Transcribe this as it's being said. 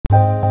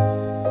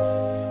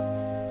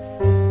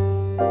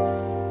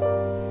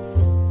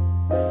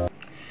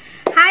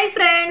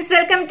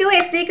welcome to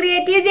SD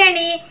Creative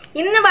Journey.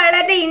 ഇന്ന്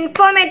വളരെ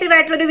informative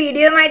ആയിട്ടുള്ള ഒരു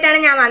വീഡിയോയുമായിട്ടാണ്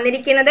ഞാൻ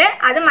വന്നിരിക്കുന്നത്.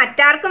 അത്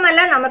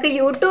മറ്റാർക്കുമല്ല, നമുക്ക്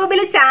യൂട്യൂബിൽ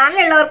ചാനൽ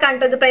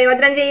ഉള്ളവർക്കാണ് ഇത്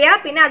പ്രയോജനം ചെയ്യുക.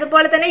 പിന്നെ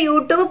അതുപോലെ തന്നെ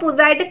യൂട്യൂബ്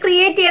പുതുതായിട്ട്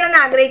ക്രിയേറ്റ് ചെയ്യണമെന്ന്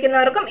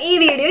ആഗ്രഹിക്കുന്നവർക്കും ഈ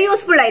വീഡിയോ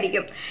യൂസ്ഫുൾ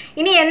ആയിരിക്കും.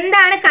 ഇനി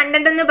എന്താണ്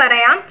കണ്ടന്റ് എന്ന്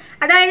പറയാം.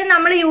 അതായത്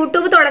നമ്മൾ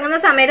യൂട്യൂബ് തുടങ്ങുന്ന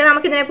സമയത്ത്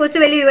നമുക്ക്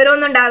ഇതിനെക്കുറിച്ച് വലിയ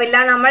വിവരമൊന്നും ഉണ്ടാവില്ല.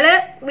 നമ്മൾ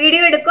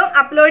വീഡിയോ എടുക്കും,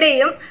 അപ്ലോഡ്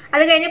ചെയ്യും,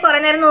 അത് കഴിഞ്ഞ് കുറെ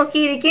നേരം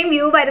നോക്കിയിരിക്കും,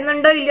 വ്യൂ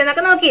വരുന്നുണ്ടോ ഇല്ലയോ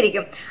എന്നൊക്കെ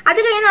നോക്കിയിരിക്കും. അത്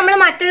കഴിഞ്ഞ് നമ്മൾ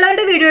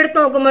മറ്റുള്ളവരുടെ വീഡിയോ എടുത്ത്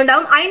നോക്കുമ്പോൾ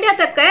ഉണ്ടാവും അതിൻ്റെ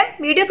അകത്തൊക്കെ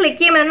വീഡിയോ ക്ലിക്ക്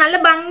ചെയ്യുമ്പോൾ നല്ല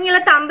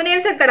ഭംഗിയുള്ള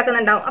തമ്പനെയിൽസ് ഒക്കെ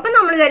കിടക്കുന്നുണ്ടാവും. അപ്പൊ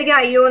നമ്മൾ വിചാരിക്കും,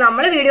 അയ്യോ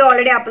നമ്മൾ വീഡിയോ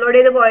ഓൾറെഡി അപ്ലോഡ്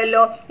ചെയ്ത്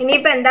പോയല്ലോ,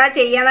 ഇനിയിപ്പോ എന്താ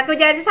ചെയ്യാന്നൊക്കെ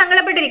വിചാരിച്ച്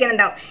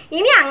സങ്കടപ്പെട്ടിരിക്കുന്നുണ്ടാവും.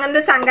 ഇനി അങ്ങനെ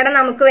ഒരു സങ്കടം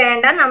നമുക്ക്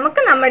വേണ്ട.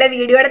 നമുക്ക് നമ്മുടെ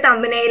വീഡിയോയുടെ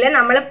തമ്പനെയിൽ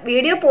നമ്മൾ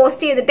വീഡിയോ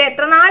പോസ്റ്റ് ചെയ്തിട്ട്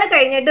എത്ര നാൾ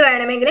കഴിഞ്ഞിട്ട്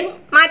വേണമെങ്കിലും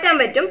മാറ്റാൻ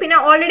പറ്റും. പിന്നെ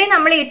ഓൾറെഡി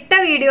നമ്മൾ ഇട്ട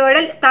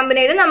വീഡിയോയുടെ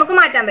തമ്പനെയിൽ നമുക്ക്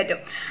മാറ്റാൻ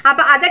പറ്റും.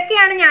 അപ്പൊ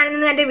അതൊക്കെയാണ് ഞാൻ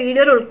ഇന്ന് എന്റെ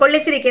വീഡിയോയിൽ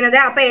ഉൾക്കൊള്ളിച്ചിരിക്കുന്നത്.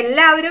 അപ്പൊ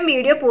എല്ലാവരും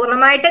വീഡിയോ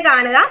പൂർണ്ണമായിട്ട്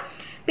കാണുക.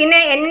 പിന്നെ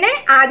എന്നെ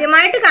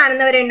ആദ്യമായിട്ട്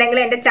കാണുന്നവരുണ്ടെങ്കിൽ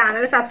എന്റെ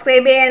ചാനൽ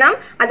സബ്സ്ക്രൈബ് ചെയ്യണം.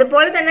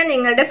 അതുപോലെ തന്നെ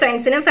നിങ്ങളുടെ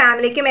ഫ്രണ്ട്സിനും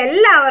ഫാമിലിക്കും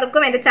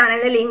എല്ലാവർക്കും എന്റെ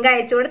ചാനലിന് ലിങ്ക്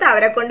അയച്ചു കൊടുത്ത്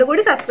അവരെ കൊണ്ട്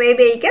കൂടി സബ്സ്ക്രൈബ്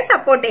ചെയ്യുക,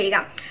 സപ്പോർട്ട്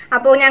ചെയ്യുക.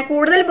 അപ്പോൾ ഞാൻ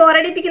കൂടുതൽ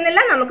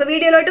ബോറടിപ്പിക്കുന്നില്ല, നമുക്ക്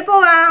വീഡിയോയിലോട്ട്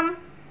പോവാം.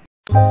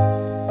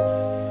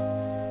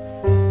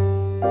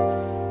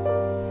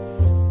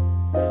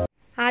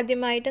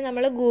 ആദ്യമായിട്ട്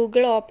നമ്മൾ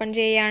ഗൂഗിൾ ഓപ്പൺ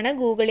ചെയ്യുകയാണ്.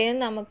 ഗൂഗിളിൽ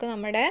നിന്ന് നമുക്ക്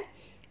നമ്മുടെ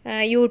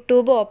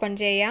യൂട്യൂബ് ഓപ്പൺ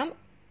ചെയ്യാം.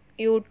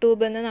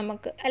 യൂട്യൂബിൽ നിന്ന്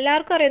നമുക്ക്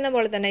എല്ലാവർക്കും അറിയുന്ന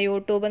പോലെ തന്നെ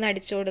യൂട്യൂബ് എന്ന്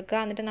അടിച്ചു കൊടുക്കുക.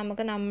 എന്നിട്ട്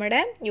നമുക്ക് നമ്മുടെ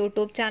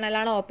യൂട്യൂബ്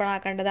ചാനലാണ് ഓപ്പൺ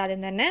ആക്കേണ്ടത്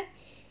ആദ്യം തന്നെ.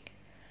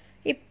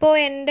 ഇപ്പോൾ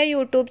എൻ്റെ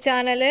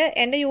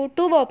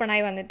യൂട്യൂബ്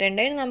ഓപ്പണായി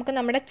വന്നിട്ടുണ്ട്. ഇനി നമുക്ക്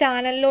നമ്മുടെ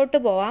ചാനലിലോട്ട്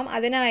പോവാം.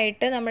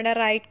 അതിനായിട്ട് നമ്മുടെ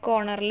റൈറ്റ്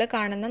കോർണറിൽ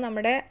കാണുന്ന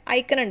നമ്മുടെ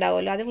ഐക്കൺ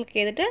ഉണ്ടാവുമല്ലോ, അത് ക്ലിക്ക്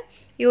ചെയ്തിട്ട്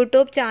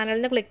യൂട്യൂബ് ചാനലിൽ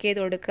നിന്ന് ക്ലിക്ക്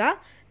ചെയ്ത് കൊടുക്കുക.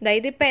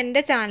 അതായത് ഇപ്പോൾ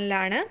എൻ്റെ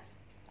ചാനലാണ്,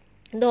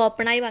 ഇത്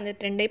ഓപ്പണായി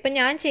വന്നിട്ടുണ്ട്. ഇപ്പം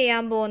ഞാൻ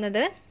ചെയ്യാൻ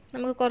പോകുന്നത്,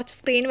 നമുക്ക് കുറച്ച്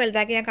സ്ക്രീൻ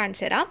വലുതാക്കി ഞാൻ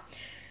കാണിച്ചു തരാം.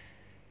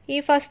 ഈ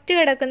ഫസ്റ്റ്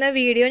കിടക്കുന്ന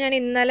വീഡിയോ ഞാൻ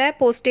ഇന്നലെ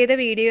പോസ്റ്റ് ചെയ്ത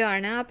വീഡിയോ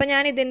ആണ്. അപ്പം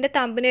ഞാൻ ഇതിൻ്റെ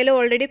തമ്പനെയിൽ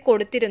ഓൾറെഡി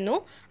കൊടുത്തിരുന്നു.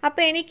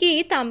 അപ്പോൾ എനിക്ക്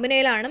ഈ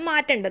തമ്പനെയിലാണ്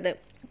മാറ്റേണ്ടത്.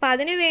 അപ്പം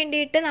അതിന്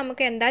വേണ്ടിയിട്ട്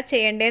നമുക്ക് എന്താ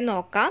ചെയ്യേണ്ടതെന്ന്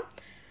നോക്കാം.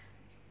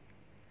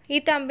 ഈ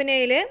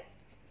തമ്പനെയിൽ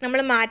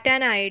നമ്മൾ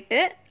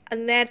മാറ്റാനായിട്ട്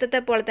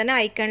നേരത്തെ പോലെ തന്നെ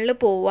ഐക്കണിൽ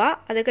പോവുക.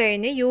 അത്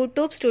കഴിഞ്ഞ്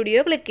യൂട്യൂബ്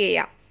സ്റ്റുഡിയോ ക്ലിക്ക്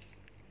ചെയ്യുക.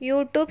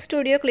 യൂട്യൂബ്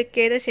സ്റ്റുഡിയോ ക്ലിക്ക്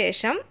ചെയ്ത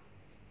ശേഷം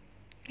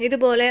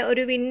ഇതുപോലെ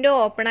ഒരു വിൻഡോ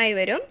ഓപ്പണായി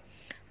വരും.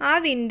 ആ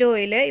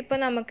വിൻഡോയിൽ ഇപ്പോൾ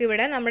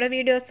നമുക്കിവിടെ നമ്മുടെ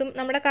വീഡിയോസും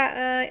നമ്മുടെ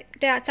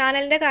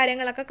ചാനലിൻ്റെ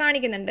കാര്യങ്ങളൊക്കെ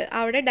കാണിക്കുന്നുണ്ട്.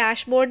 അവിടെ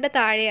ഡാഷ്ബോർഡിൻ്റെ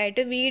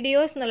താഴെയായിട്ട്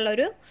വീഡിയോസ്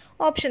എന്നുള്ളൊരു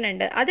ഓപ്ഷൻ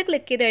ഉണ്ട്. അത്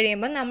ക്ലിക്ക് ചെയ്ത്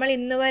കഴിയുമ്പോൾ നമ്മൾ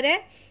ഇന്ന് വരെ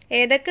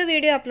ഏതൊക്കെ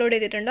വീഡിയോ അപ്ലോഡ്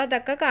ചെയ്തിട്ടുണ്ടോ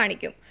അതൊക്കെ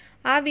കാണിക്കും.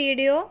 ആ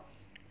വീഡിയോ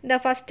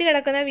ഫസ്റ്റ്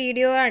കിടക്കുന്ന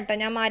വീഡിയോ ആണ് കേട്ടോ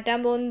ഞാൻ മാറ്റാൻ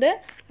പോകുന്നത്.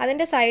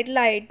 അതിൻ്റെ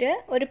സൈഡിലായിട്ട്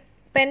ഒരു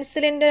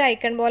പെൻസിലിൻ്റെ ഒരു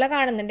ഐക്കൺ പോലെ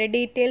കാണുന്നുണ്ട്,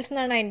 ഡീറ്റെയിൽസ്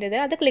എന്നാണ് അതിൻ്റെത്.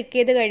 അത് ക്ലിക്ക്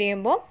ചെയ്ത്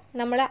കഴിയുമ്പോൾ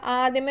നമ്മൾ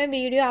ആദ്യമേ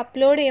വീഡിയോ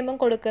അപ്ലോഡ് ചെയ്യുമ്പോൾ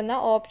കൊടുക്കുന്ന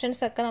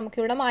ഓപ്ഷൻസ് ഒക്കെ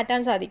നമുക്കിവിടെ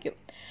മാറ്റാൻ സാധിക്കും.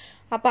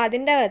 അപ്പോൾ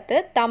അതിൻ്റെ അകത്ത്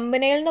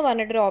തമ്പനെയിൽ എന്ന്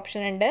പറഞ്ഞിട്ടൊരു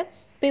ഓപ്ഷൻ ഉണ്ട്.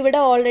 ഇപ്പോൾ ഇവിടെ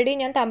ഓൾറെഡി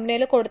ഞാൻ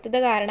തമ്പനെയിൽ കൊടുത്തത്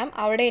കാരണം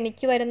അവിടെ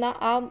എനിക്ക് വരുന്ന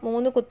ആ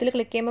 3 കുത്തിൽ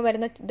ക്ലിക്ക് ചെയ്യുമ്പോൾ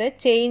വരുന്ന ഇത്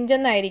ചേഞ്ച്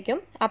എന്നായിരിക്കും.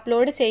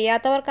 അപ്ലോഡ്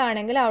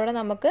ചെയ്യാത്തവർക്കാണെങ്കിൽ അവിടെ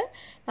നമുക്ക്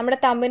നമ്മുടെ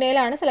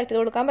തമ്പനെയിലാണ് സെലക്ട്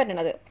ചെയ്ത് കൊടുക്കാൻ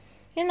പറ്റുന്നത്.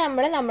 ഇനി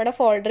നമ്മൾ നമ്മുടെ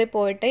ഫോൾഡറിൽ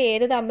പോയിട്ട്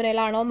ഏത്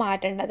തമ്പനെയിലാണോ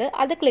മാറ്റേണ്ടത്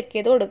അത് ക്ലിക്ക്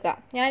ചെയ്ത് കൊടുക്കുക.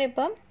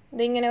 ഞാനിപ്പം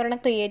ഇതിങ്ങനെ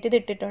ഒരെണ്ണം ക്രിയേറ്റ്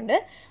ചെയ്തിട്ടിട്ടുണ്ട്.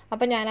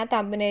 അപ്പോൾ ഞാൻ ആ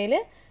തമ്പനെയിൽ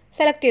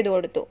സെലക്ട് ചെയ്ത്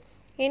കൊടുത്തു.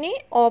 ഇനി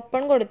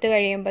ഓപ്പൺ കൊടുത്തു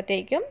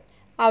കഴിയുമ്പോഴത്തേക്കും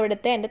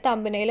അവിടുത്തെ എൻ്റെ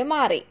തമ്പനെയിൽ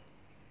മാറി.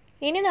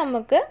 ഇനി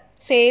നമുക്ക്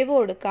സേവ്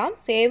കൊടുക്കാം.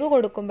 സേവ്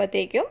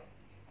കൊടുക്കുമ്പോഴത്തേക്കും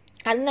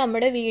അത്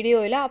നമ്മുടെ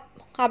വീഡിയോയിൽ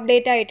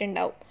അപ്ഡേറ്റ്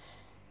ആയിട്ടുണ്ടാവും.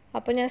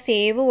 അപ്പോൾ ഞാൻ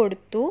സേവ്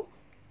കൊടുത്തു.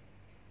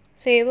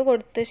 സേവ്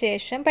കൊടുത്ത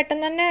ശേഷം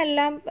പെട്ടെന്ന് തന്നെ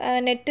എല്ലാം,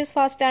 നെറ്റ്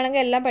ഫാസ്റ്റ്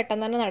ആണെങ്കിൽ എല്ലാം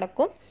പെട്ടെന്ന് തന്നെ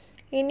നടക്കും.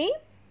 ഇനി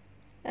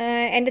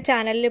എൻ്റെ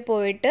ചാനലിൽ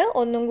പോയിട്ട്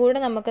ഒന്നും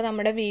കൂടെ നമുക്ക്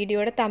നമ്മുടെ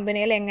വീഡിയോയുടെ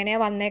തമ്പനെയിൽ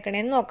എങ്ങനെയാണ്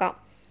വന്നേക്കണേന്ന് നോക്കാം.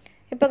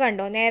 ഇപ്പോൾ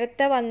കണ്ടോ,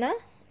 നേരത്തെ വന്ന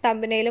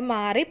തമ്പനെയിൽ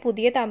മാറി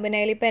പുതിയ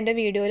തമ്പനെയിൽ ഇപ്പോൾ എൻ്റെ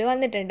വീഡിയോയിൽ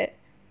വന്നിട്ടുണ്ട്.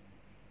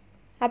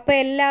 അപ്പോൾ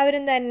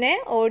എല്ലാവരും തന്നെ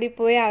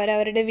ഓടിപ്പോയി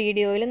അവരവരുടെ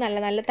വീഡിയോയിൽ നല്ല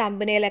നല്ല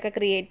തമ്പനെയിലൊക്കെ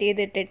ക്രിയേറ്റ്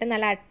ചെയ്തിട്ടിട്ട്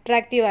നല്ല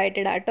അട്രാക്റ്റീവ് ആയിട്ട്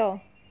ഇടാം കേട്ടോ.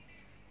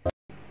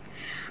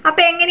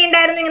 അപ്പൊ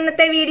എങ്ങനെയുണ്ടായിരുന്നു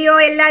ഇന്നത്തെ വീഡിയോ?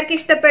 എല്ലാവർക്കും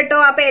ഇഷ്ടപ്പെട്ടോ?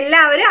 അപ്പൊ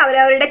എല്ലാവരും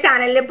അവരവരുടെ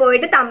ചാനലിൽ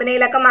പോയിട്ട്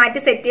തമ്പനെയിലൊക്കെ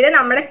മാറ്റി സെറ്റ് ചെയ്ത്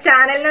നമ്മുടെ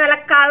ചാനലിനെ നല്ല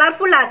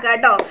കളർഫുൾ ആക്കുക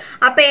കേട്ടോ.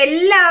 അപ്പൊ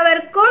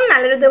എല്ലാവർക്കും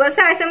നല്ലൊരു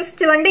ദിവസം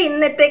ആശംസിച്ചുകൊണ്ട്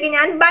ഇന്നത്തേക്ക്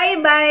ഞാൻ ബൈ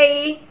ബൈ.